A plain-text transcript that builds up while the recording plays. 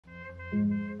I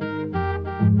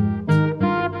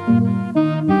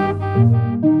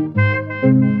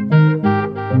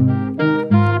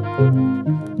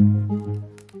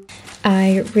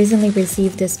recently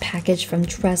received this package from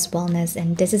Tress Wellness,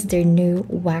 and this is their new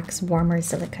wax warmer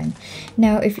silicone.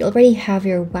 Now, if you already have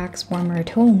your wax warmer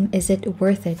at home, is it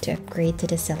worth it to upgrade to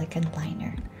the silicone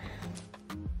liner?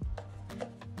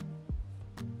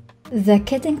 The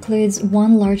kit includes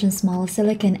one large and small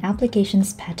silicone application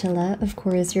spatula, of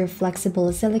course your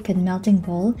flexible silicone melting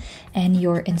bowl, and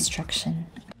your instruction.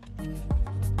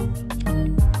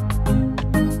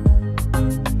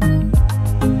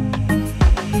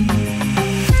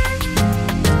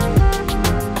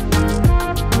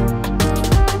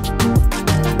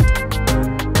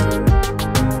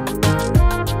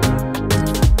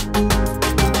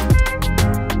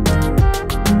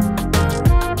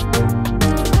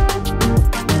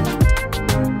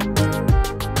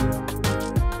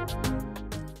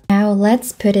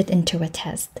 Let's put it into a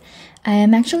test. I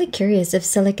am actually curious if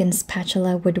silicone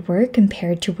spatula would work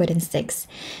compared to wooden sticks.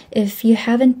 If you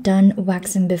haven't done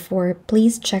waxing before,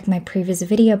 please check my previous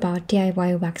video about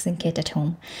DIY waxing kit at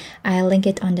home. I'll link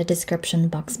it on the description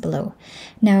box below.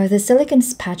 Now, the silicone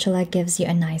spatula gives you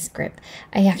a nice grip.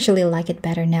 I actually like it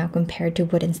better now compared to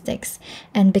wooden sticks.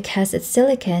 And because it's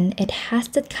silicone, it has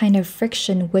that kind of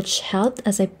friction which helped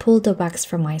as I pulled the wax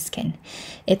from my skin.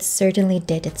 It certainly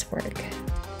did its work.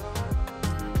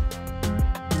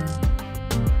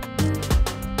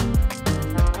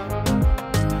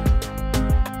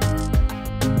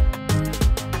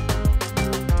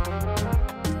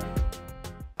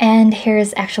 And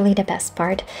here's actually the best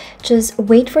part. Just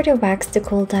wait for the wax to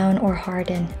cool down or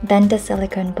harden, then the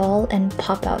silicone ball and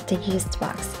pop out the used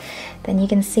wax. Then you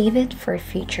can save it for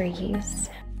future use.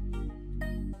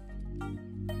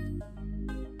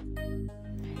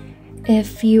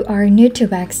 If you are new to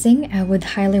waxing, I would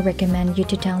highly recommend you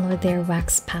to download their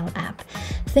WaxPal app.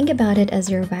 Think about it as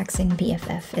your waxing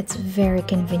BFF. It's very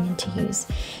convenient to use.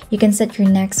 You can set your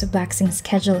next waxing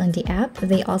schedule in the app.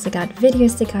 They also got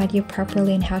videos to guide you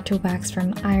properly on how to wax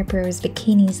from eyebrows,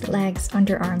 bikinis, legs,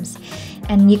 underarms.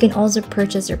 And you can also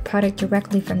purchase your product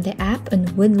directly from the app and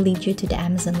would lead you to the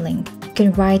Amazon link. You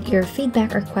can write your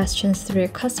feedback or questions through your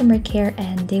customer care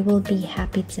and they will be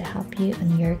happy to help you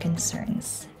on your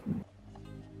concerns.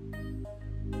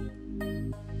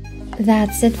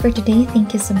 That's it for today.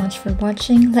 Thank you so much for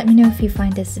watching. Let me know if you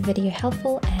find this video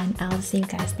helpful and I'll see you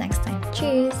guys next time.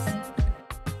 Cheers!